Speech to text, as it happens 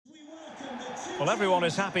Well, everyone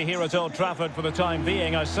is happy here at Old Trafford for the time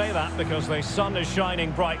being. I say that because the sun is shining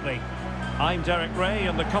brightly. I'm Derek Ray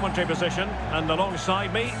in the commentary position, and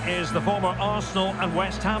alongside me is the former Arsenal and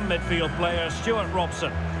West Ham midfield player Stuart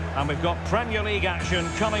Robson. And we've got Premier League action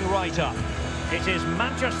coming right up. It is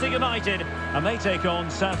Manchester United, and they take on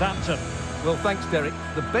Southampton. Well, thanks, Derek.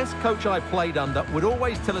 The best coach I played under would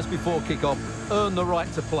always tell us before kick-off, earn the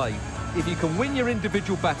right to play. If you can win your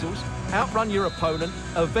individual battles, outrun your opponent,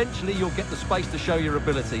 eventually you'll get the space to show your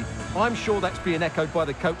ability. I'm sure that's being echoed by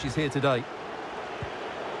the coaches here today.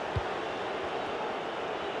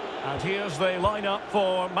 And here's the lineup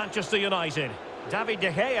for Manchester United. David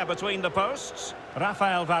De Gea between the posts.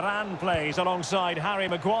 Rafael Varane plays alongside Harry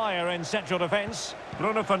Maguire in central defence.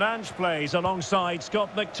 Bruno Fernandes plays alongside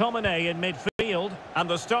Scott McTominay in midfield. And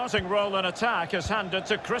the starting role in attack is handed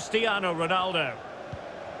to Cristiano Ronaldo.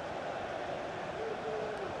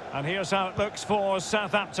 And here's how it looks for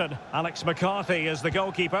Southampton. Alex McCarthy is the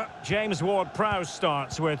goalkeeper. James Ward-Prowse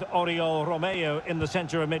starts with Oriol Romeu in the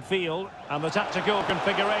centre of midfield. And the tactical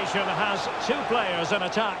configuration has two players in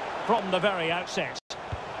attack from the very outset.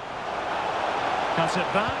 Cuts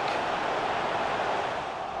it back.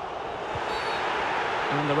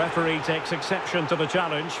 And the referee takes exception to the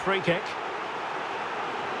challenge. Free kick.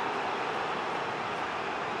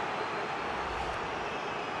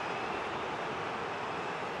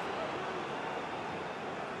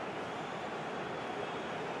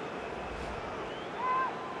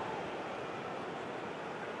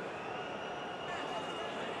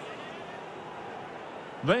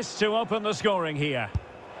 This to open the scoring here.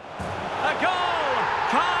 A goal!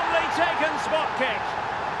 Calmly taken spot kick.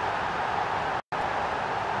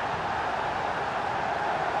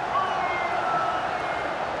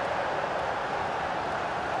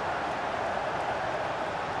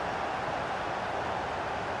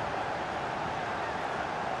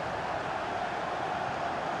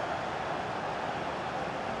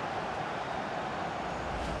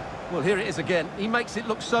 Well, here it is again. He makes it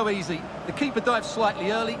look so easy. The keeper dives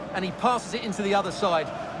slightly early and he passes it into the other side.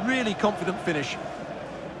 Really confident finish.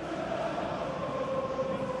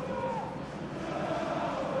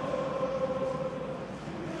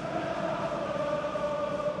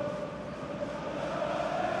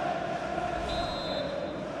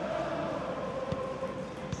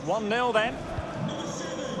 One 0 then.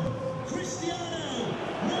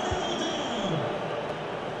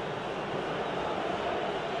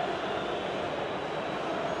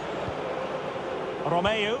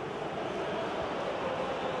 Romeu.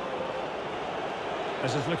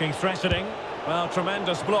 This is looking threatening. Well,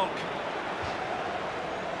 tremendous block.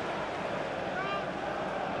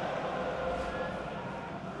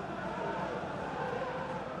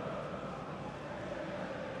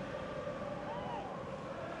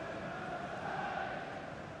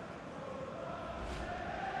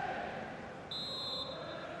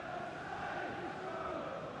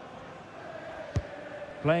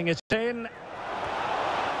 Playing it in.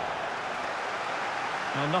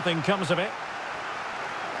 Well, nothing comes of it.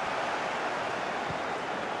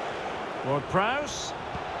 Ward-Prowse.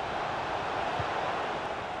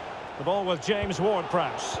 The ball with James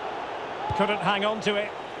Ward-Prowse. Couldn't hang on to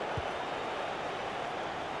it.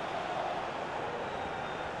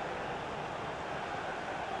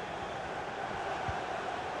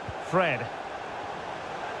 Fred.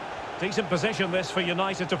 Decent position this for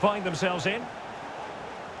United to find themselves in.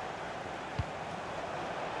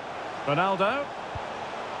 Ronaldo.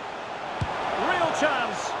 Real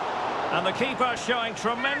chance. And the keeper showing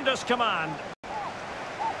tremendous command.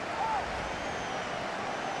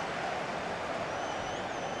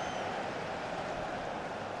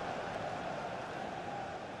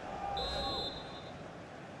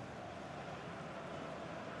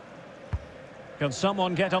 Can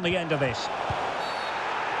someone get on the end of this?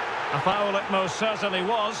 A foul it most certainly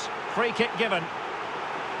was. Free kick given.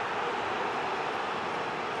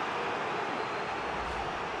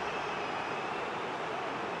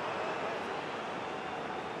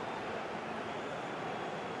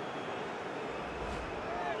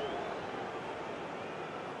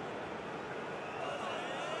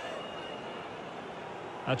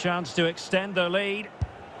 A chance to extend their lead.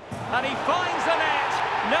 And he finds the net.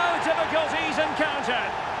 No difficulties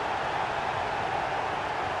encountered.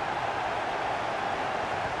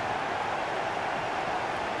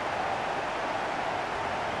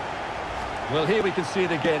 Well, here we can see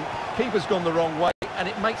it again. Keeper's gone the wrong way, and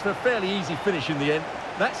it makes for a fairly easy finish in the end.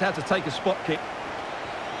 That's how to take a spot kick.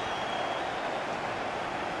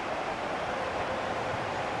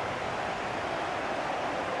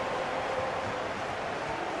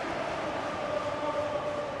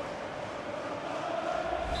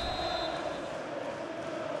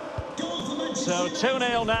 So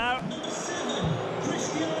 2-0 now.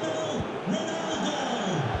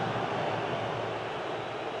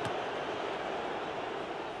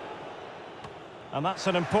 And that's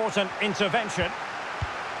an important intervention.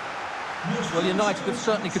 Well, United have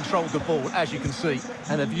certainly controlled the ball, as you can see,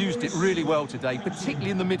 and have used it really well today,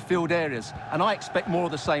 particularly in the midfield areas. And I expect more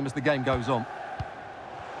of the same as the game goes on.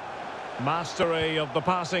 Mastery of the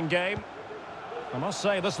passing game. I must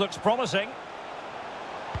say, this looks promising.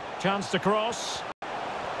 Chance to cross.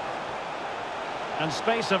 And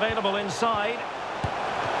space available inside.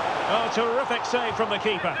 Oh, terrific save from the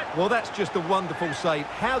keeper. Well, that's just a wonderful save.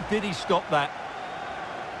 How did he stop that?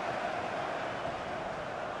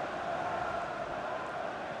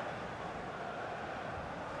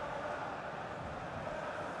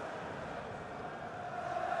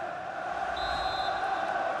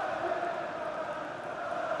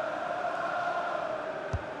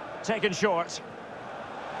 Taken short.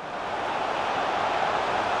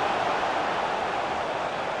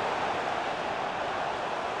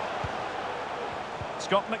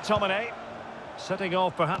 Scott McTominay setting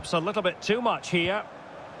off perhaps a little bit too much here.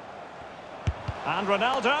 And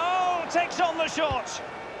Ronaldo takes on the shot.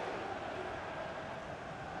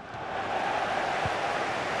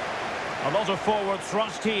 A lot of forward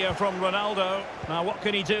thrust here from Ronaldo. Now what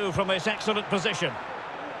can he do from this excellent position?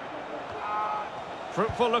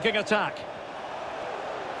 Fruitful looking attack.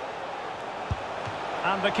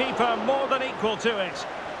 And the keeper more than equal to it.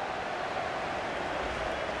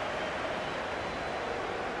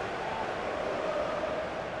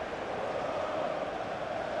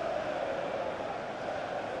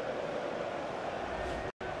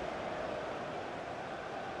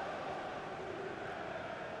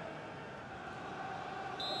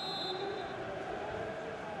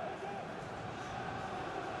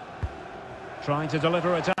 Trying to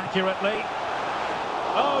deliver it accurately.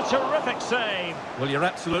 Oh, terrific save. Well, you're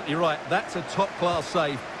absolutely right. That's a top-class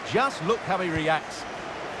save. Just look how he reacts.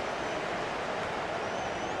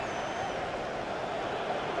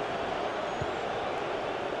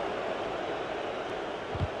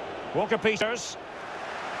 Walker-Peters.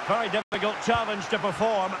 Very difficult challenge to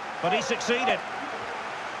perform, but he succeeded.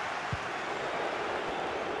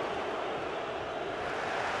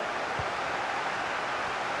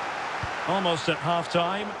 Almost at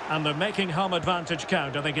half-time, and they're making home advantage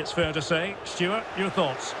count, I think it's fair to say. Stuart, your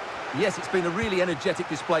thoughts? Yes, it's been a really energetic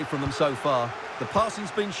display from them so far. The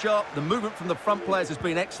passing's been sharp, the movement from the front players has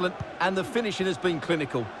been excellent, and the finishing has been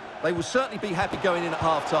clinical. They will certainly be happy going in at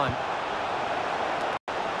half-time.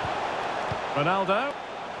 Ronaldo.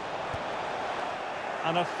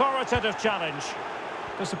 An authoritative challenge.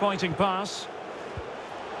 Disappointing pass.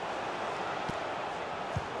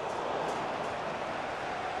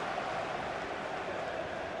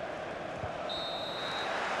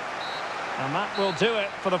 And that will do it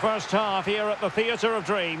for the first half here at the Theatre of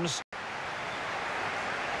Dreams.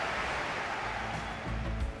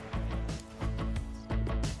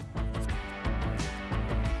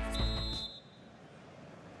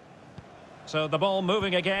 So the ball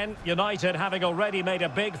moving again, United having already made a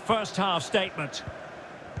big first half statement.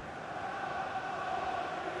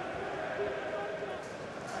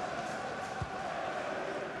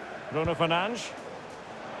 Bruno Fernandes.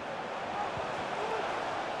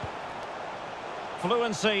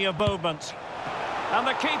 Fluency of movement. And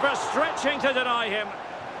the keeper stretching to deny him.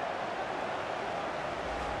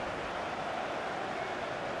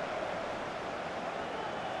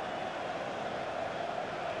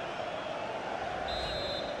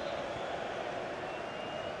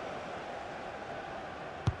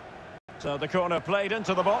 So the corner played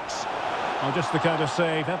into the box. Well, just the kind of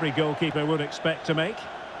save every goalkeeper would expect to make.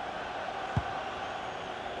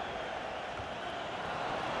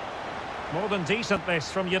 More than decent this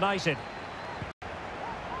from United.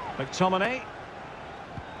 McTominay.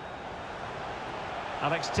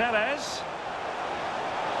 Alex Telles.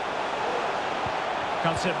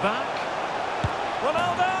 Cuts it back.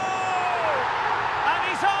 Ronaldo! And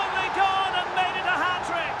he's only gone and made it a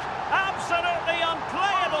hat-trick. Absolutely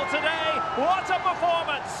unplayable today. What a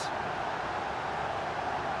performance!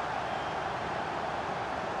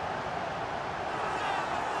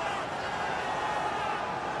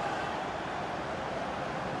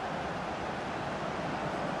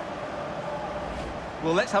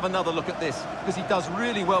 Well, let's have another look at this, because he does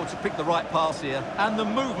really well to pick the right pass here. And the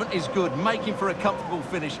movement is good, making for a comfortable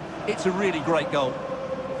finish. It's a really great goal.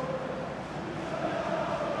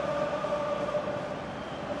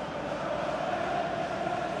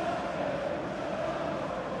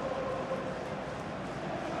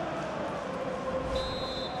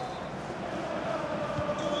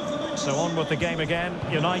 So on with the game again.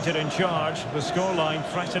 United in charge. The scoreline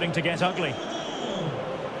threatening to get ugly.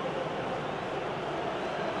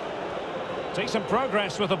 Decent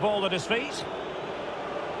progress with the ball at his feet.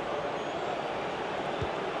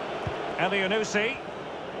 Elianusi.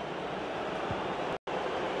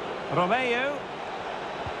 Romeo.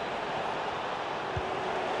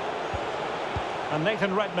 And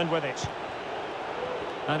Nathan Redmond with it.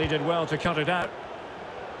 And he did well to cut it out.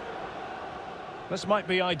 This might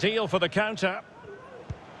be ideal for the counter.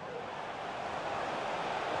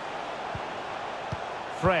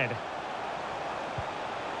 Fred.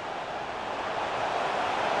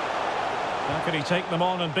 How could he take them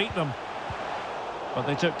on and beat them? But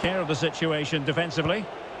they took care of the situation defensively.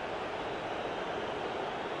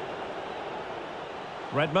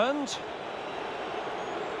 Redmond.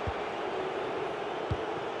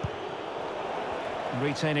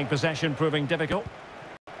 Retaining possession proving difficult.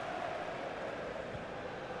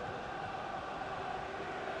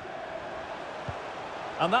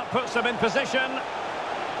 And that puts them in position.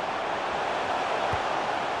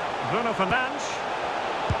 Bruno Fernandes.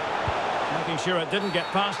 Making sure it didn't get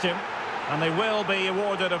past him. And they will be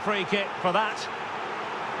awarded a free kick for that.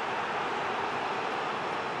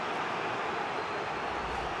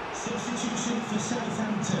 Substitution for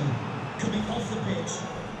Southampton. Coming off the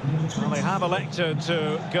pitch. Well, they have elected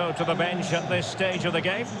to go to the bench at this stage of the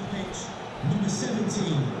game. Number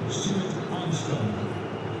 17, Stuart Armstrong.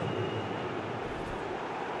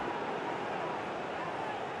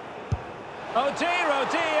 Oh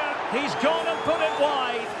dear, he's gone and put it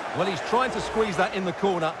wide. Well, he's trying to squeeze that in the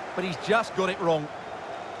corner, but he's just got it wrong.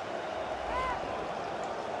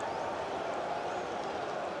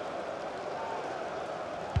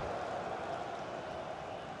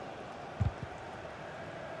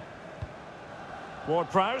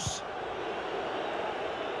 Ward-Prowse.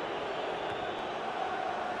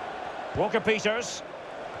 Walker-Peters.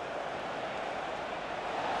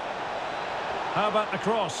 How about the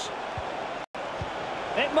cross?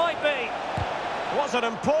 It might be. Was an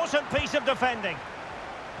important piece of defending.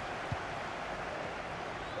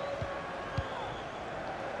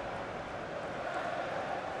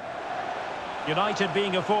 United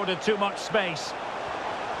being afforded too much space.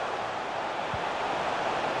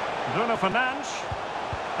 Bruno Fernandes.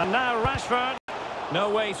 And now Rashford. No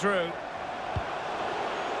way through.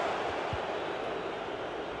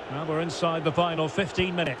 Now we're inside the final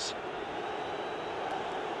 15 minutes.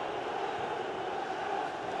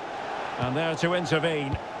 And there to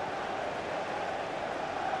intervene.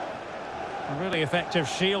 A really effective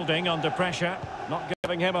shielding under pressure. Not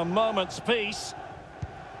giving him a moment's peace.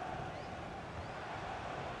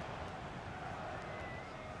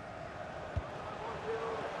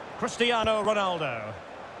 Cristiano Ronaldo.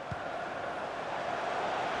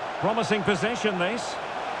 Promising possession, this.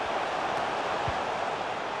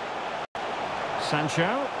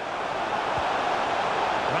 Sancho.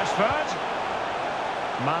 Rashford.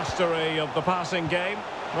 Mastery of the passing game.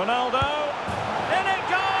 Ronaldo. In it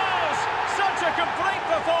goes! Such a complete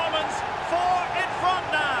performance. 4 in front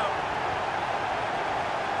now.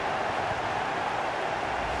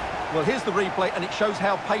 Well, here's the replay, and it shows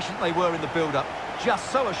how patient they were in the build-up.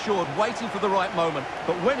 Just so assured, waiting for the right moment.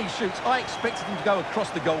 But when he shoots, I expected him to go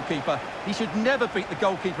across the goalkeeper. He should never beat the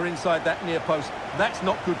goalkeeper inside that near post. That's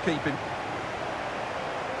not good keeping.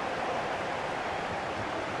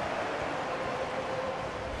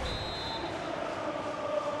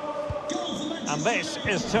 And this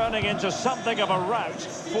is turning into something of a rout.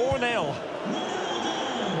 4-0.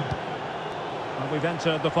 Well, we've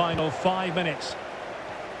entered the final 5 minutes.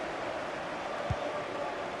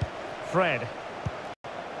 Fred.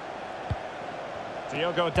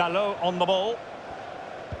 Diogo Dalot on the ball.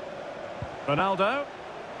 Ronaldo.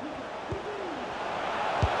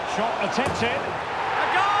 Shot attempted. A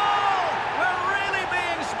goal! We're really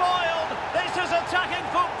being spoiled. This is attacking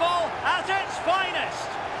football at its finest.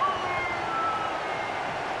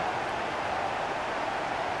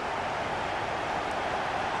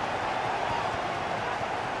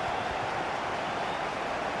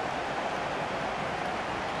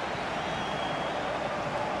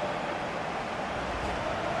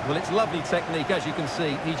 Well, it's lovely technique, as you can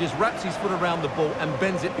see. He just wraps his foot around the ball and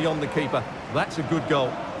bends it beyond the keeper. That's a good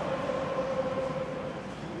goal.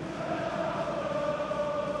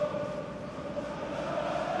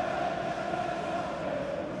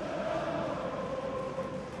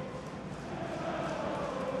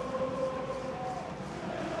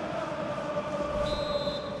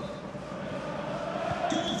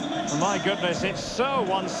 My goodness, it's so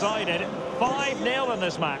one-sided. 5-0 in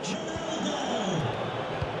this match.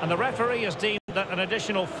 And the referee has deemed that an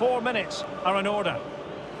additional 4 minutes are in order.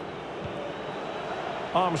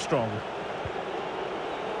 Armstrong.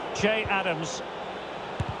 Che Adams.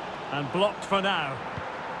 And blocked for now.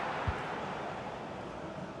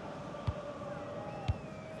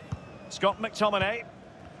 Scott McTominay.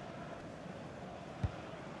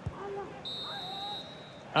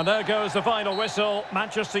 And there goes the final whistle.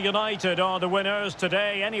 Manchester United are the winners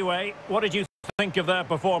today anyway. What did you think of their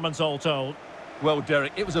performance all told? Well,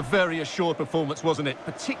 Derek, it was a very assured performance, wasn't it?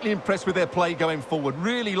 Particularly impressed with their play going forward.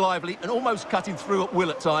 Really lively and almost cutting through at will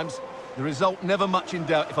at times. The result never much in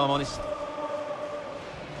doubt, if I'm honest.